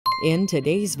In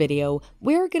today's video,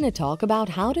 we're going to talk about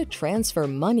how to transfer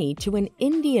money to an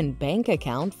Indian bank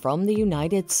account from the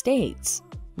United States.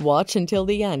 Watch until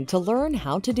the end to learn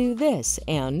how to do this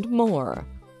and more.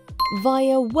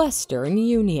 Via Western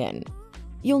Union.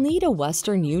 You'll need a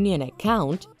Western Union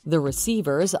account, the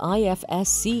receiver's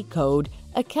IFSC code,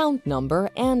 account number,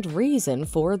 and reason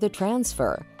for the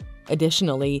transfer.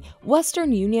 Additionally,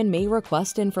 Western Union may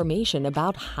request information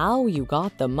about how you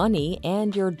got the money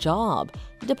and your job,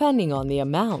 depending on the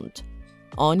amount.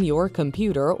 On your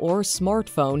computer or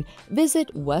smartphone,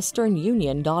 visit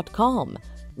westernunion.com.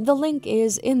 The link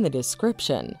is in the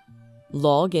description.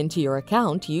 Log into your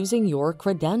account using your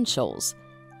credentials.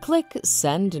 Click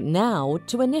Send Now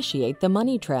to initiate the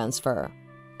money transfer.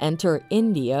 Enter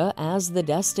India as the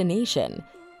destination.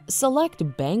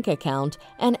 Select Bank Account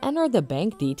and enter the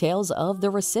bank details of the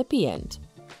recipient.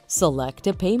 Select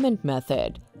a payment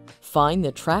method. Find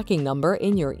the tracking number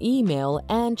in your email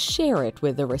and share it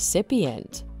with the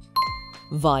recipient.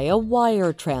 Via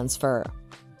wire transfer.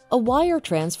 A wire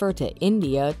transfer to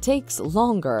India takes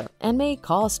longer and may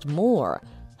cost more.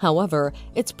 However,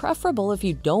 it's preferable if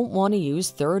you don't want to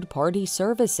use third-party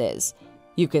services.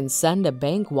 You can send a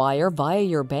bank wire via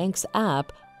your bank's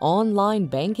app, online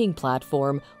banking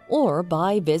platform, or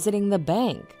by visiting the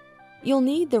bank. You'll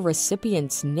need the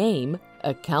recipient's name,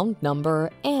 account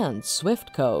number, and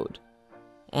SWIFT code.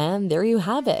 And there you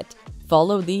have it.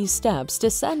 Follow these steps to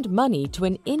send money to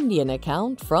an Indian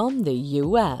account from the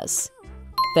US.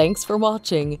 Thanks for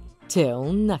watching.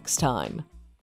 Till next time.